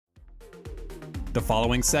The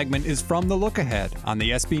following segment is from The Look Ahead on the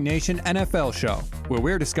SB Nation NFL Show, where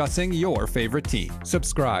we're discussing your favorite team.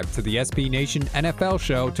 Subscribe to the SB Nation NFL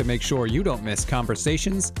Show to make sure you don't miss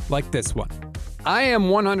conversations like this one. I am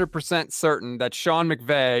 100% certain that Sean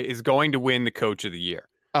McVay is going to win the Coach of the Year.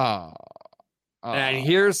 And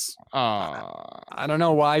here's, I don't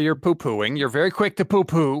know why you're poo-pooing. You're very quick to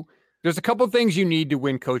poo-poo. There's a couple things you need to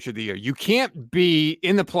win Coach of the Year. You can't be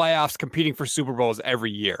in the playoffs competing for Super Bowls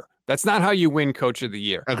every year. That's not how you win Coach of the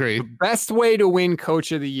Year. Agreed. The best way to win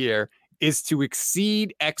Coach of the Year is to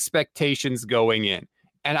exceed expectations going in.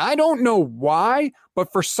 And I don't know why,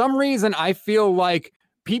 but for some reason, I feel like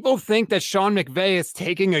people think that Sean McVay is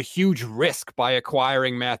taking a huge risk by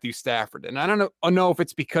acquiring Matthew Stafford. And I don't know if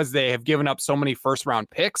it's because they have given up so many first-round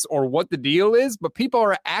picks or what the deal is, but people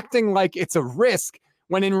are acting like it's a risk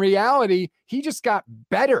when in reality, he just got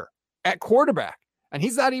better at quarterback. And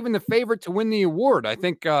he's not even the favorite to win the award. I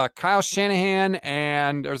think Kyle Shanahan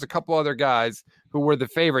and there's a couple other guys who were the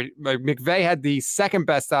favorite. McVay had the second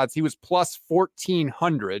best odds. He was plus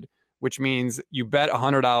 1,400, which means you bet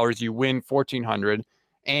 $100, you win 1,400.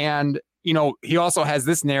 And, you know, he also has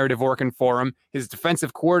this narrative working for him. His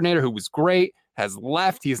defensive coordinator, who was great, has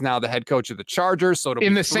left. He's now the head coach of the Chargers. So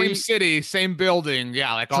in the same city, same building.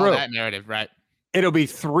 Yeah, like all that narrative, right? It'll be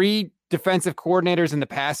 3 defensive coordinators in the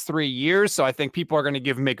past 3 years. So I think people are going to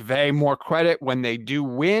give McVay more credit when they do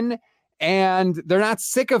win. And they're not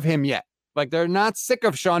sick of him yet. Like, they're not sick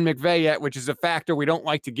of Sean McVay yet, which is a factor. We don't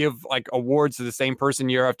like to give like awards to the same person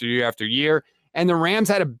year after year after year. And the Rams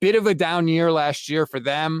had a bit of a down year last year for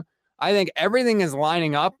them. I think everything is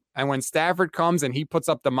lining up. And when Stafford comes and he puts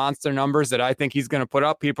up the monster numbers that I think he's going to put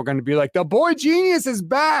up, people are going to be like, the boy genius is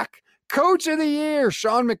back. Coach of the Year,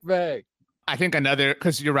 Sean McVay. I think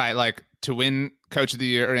because you're right, like to win Coach of the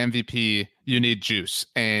Year or MVP, you need juice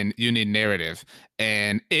and you need narrative.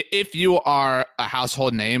 And if you are a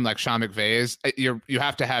household name like Sean McVay is, you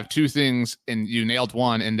have to have 2 things, and you nailed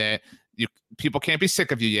one in that people can't be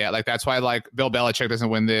sick of you yet. Like that's why like Bill Belichick doesn't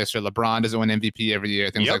win this or LeBron doesn't win MVP every year,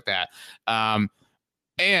 things like that.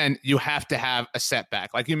 And you have to have a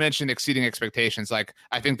setback. Like you mentioned, exceeding expectations. Like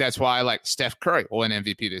I think that's why like Steph Curry will win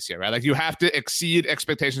MVP this year, right? Like you have to exceed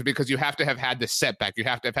expectations because you have to have had the setback. You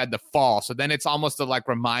have to have had the fall. So then it's almost a like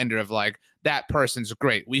reminder of like that person's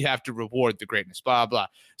great. We have to reward the greatness, blah, blah.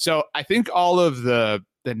 So I think all of the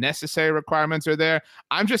necessary requirements are there.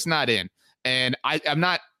 I'm just not in. And I'm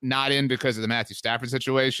not in because of the Matthew Stafford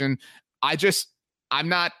situation. I'm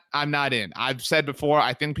not in. I've said before,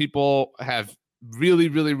 I think people have really,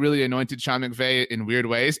 really, really anointed Sean McVay in weird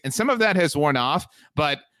ways. And some of that has worn off,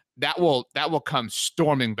 but that will come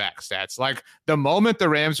storming back, Stats. Like the moment the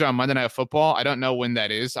Rams are on Monday Night Football, I don't know when that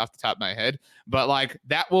is off the top of my head, but like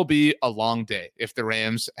that will be a long day if the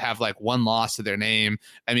Rams have like one loss to their name.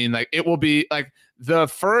 I mean, like it will be like the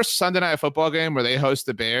first Sunday Night Football game where they host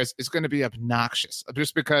the Bears is going to be obnoxious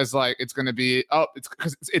just because like it's going to be, it's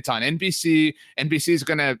because it's on NBC. NBC is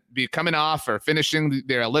going to be coming off or finishing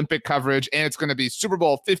their Olympic coverage, and it's going to be Super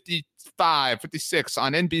Bowl 55, 56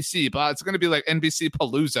 on NBC, but it's going to be like NBC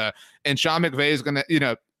Palooza, and Sean McVay is going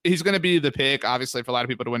to, he's going to be the pick, obviously, for a lot of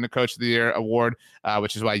people to win the Coach of the Year award,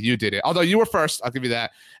 which is why you did it. Although you were first, I'll give you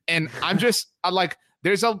that. And I'm like,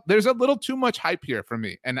 there's a little too much hype here for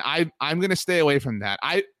me, and I'm going to stay away from that.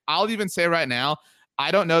 I'll even say right now, I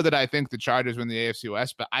don't know that I think the Chargers win the AFC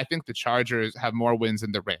West, but I think the Chargers have more wins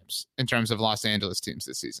than the Rams in terms of Los Angeles teams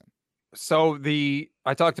this season. So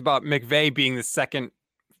I talked about McVay being the second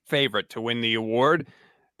favorite to win the award.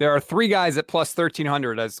 There are 3 guys at plus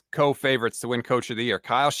 1,300 as co-favorites to win Coach of the Year.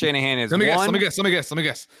 Kyle Shanahan is one. Let me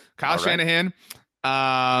guess. Kyle Shanahan.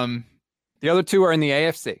 The other 2 are in the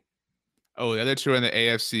AFC. Oh, the other 2 are in the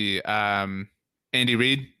AFC. Andy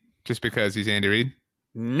Reid, just because he's Andy Reid.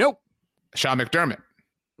 Nope. Sean McDermott.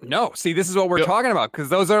 No. See, this is what we're talking about, because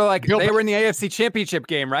those are like they were in the AFC Championship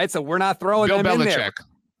game, right? So we're not throwing them in there.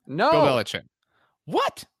 No. Bill Belichick.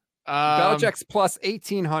 What? Belichick's plus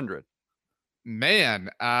 1,800. Man,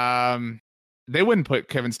 they wouldn't put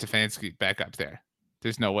Kevin Stefanski back up there.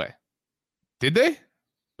 There's no way. Did they?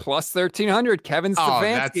 Plus 1,300, Kevin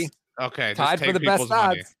Stefanski. Okay. Tied for the best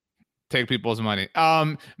odds. Take people's money.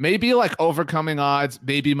 Maybe like overcoming odds.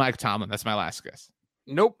 Maybe Mike Tomlin. That's my last guess.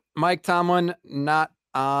 Nope. Mike Tomlin, not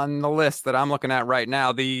on the list that I'm looking at right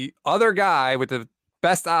now. The other guy with the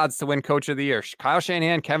best odds to win Coach of the Year, Kyle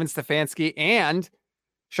Shanahan, Kevin Stefanski, and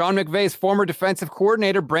Sean McVay's former defensive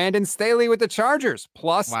coordinator, Brandon Staley with the Chargers,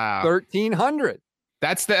 plus 1,300.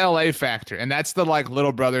 That's the LA factor. And that's the like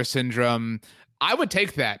little brother syndrome. I would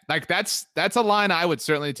take that. Like that's a line I would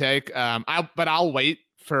certainly take. But I'll wait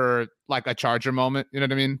for like a Charger moment. You know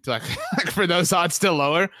what I mean? To like for those odds still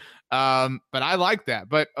lower. But I like that.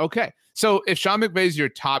 But okay. So if Sean McVay is your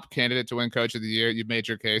top candidate to win Coach of the Year, you've made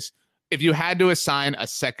your case. If you had to assign a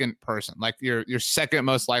second person, like your second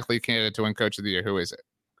most likely candidate to win Coach of the Year, who is it?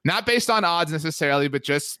 Not based on odds necessarily, but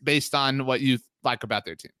just based on what you like about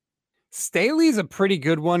their team. Staley's a pretty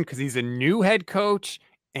good one because he's a new head coach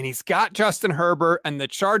and he's got Justin Herbert, and the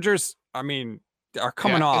Chargers, I mean, are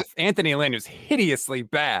coming off Anthony Lynn, who's hideously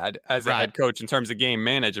bad as a head coach in terms of game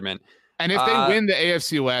management. And if they win the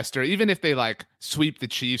AFC West, or even if they like sweep the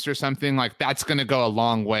Chiefs or something, like that's going to go a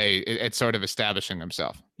long way at sort of establishing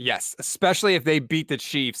himself. Yes, especially if they beat the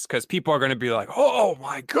Chiefs, because people are going to be like, oh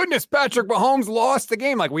my goodness, Patrick Mahomes lost the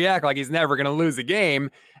game. Like we act like he's never going to lose a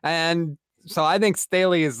game. And so I think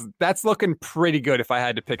Staley that's looking pretty good if I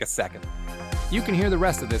had to pick a second. You can hear the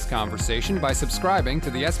rest of this conversation by subscribing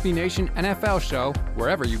to the SB Nation NFL show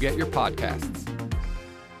wherever you get your podcasts.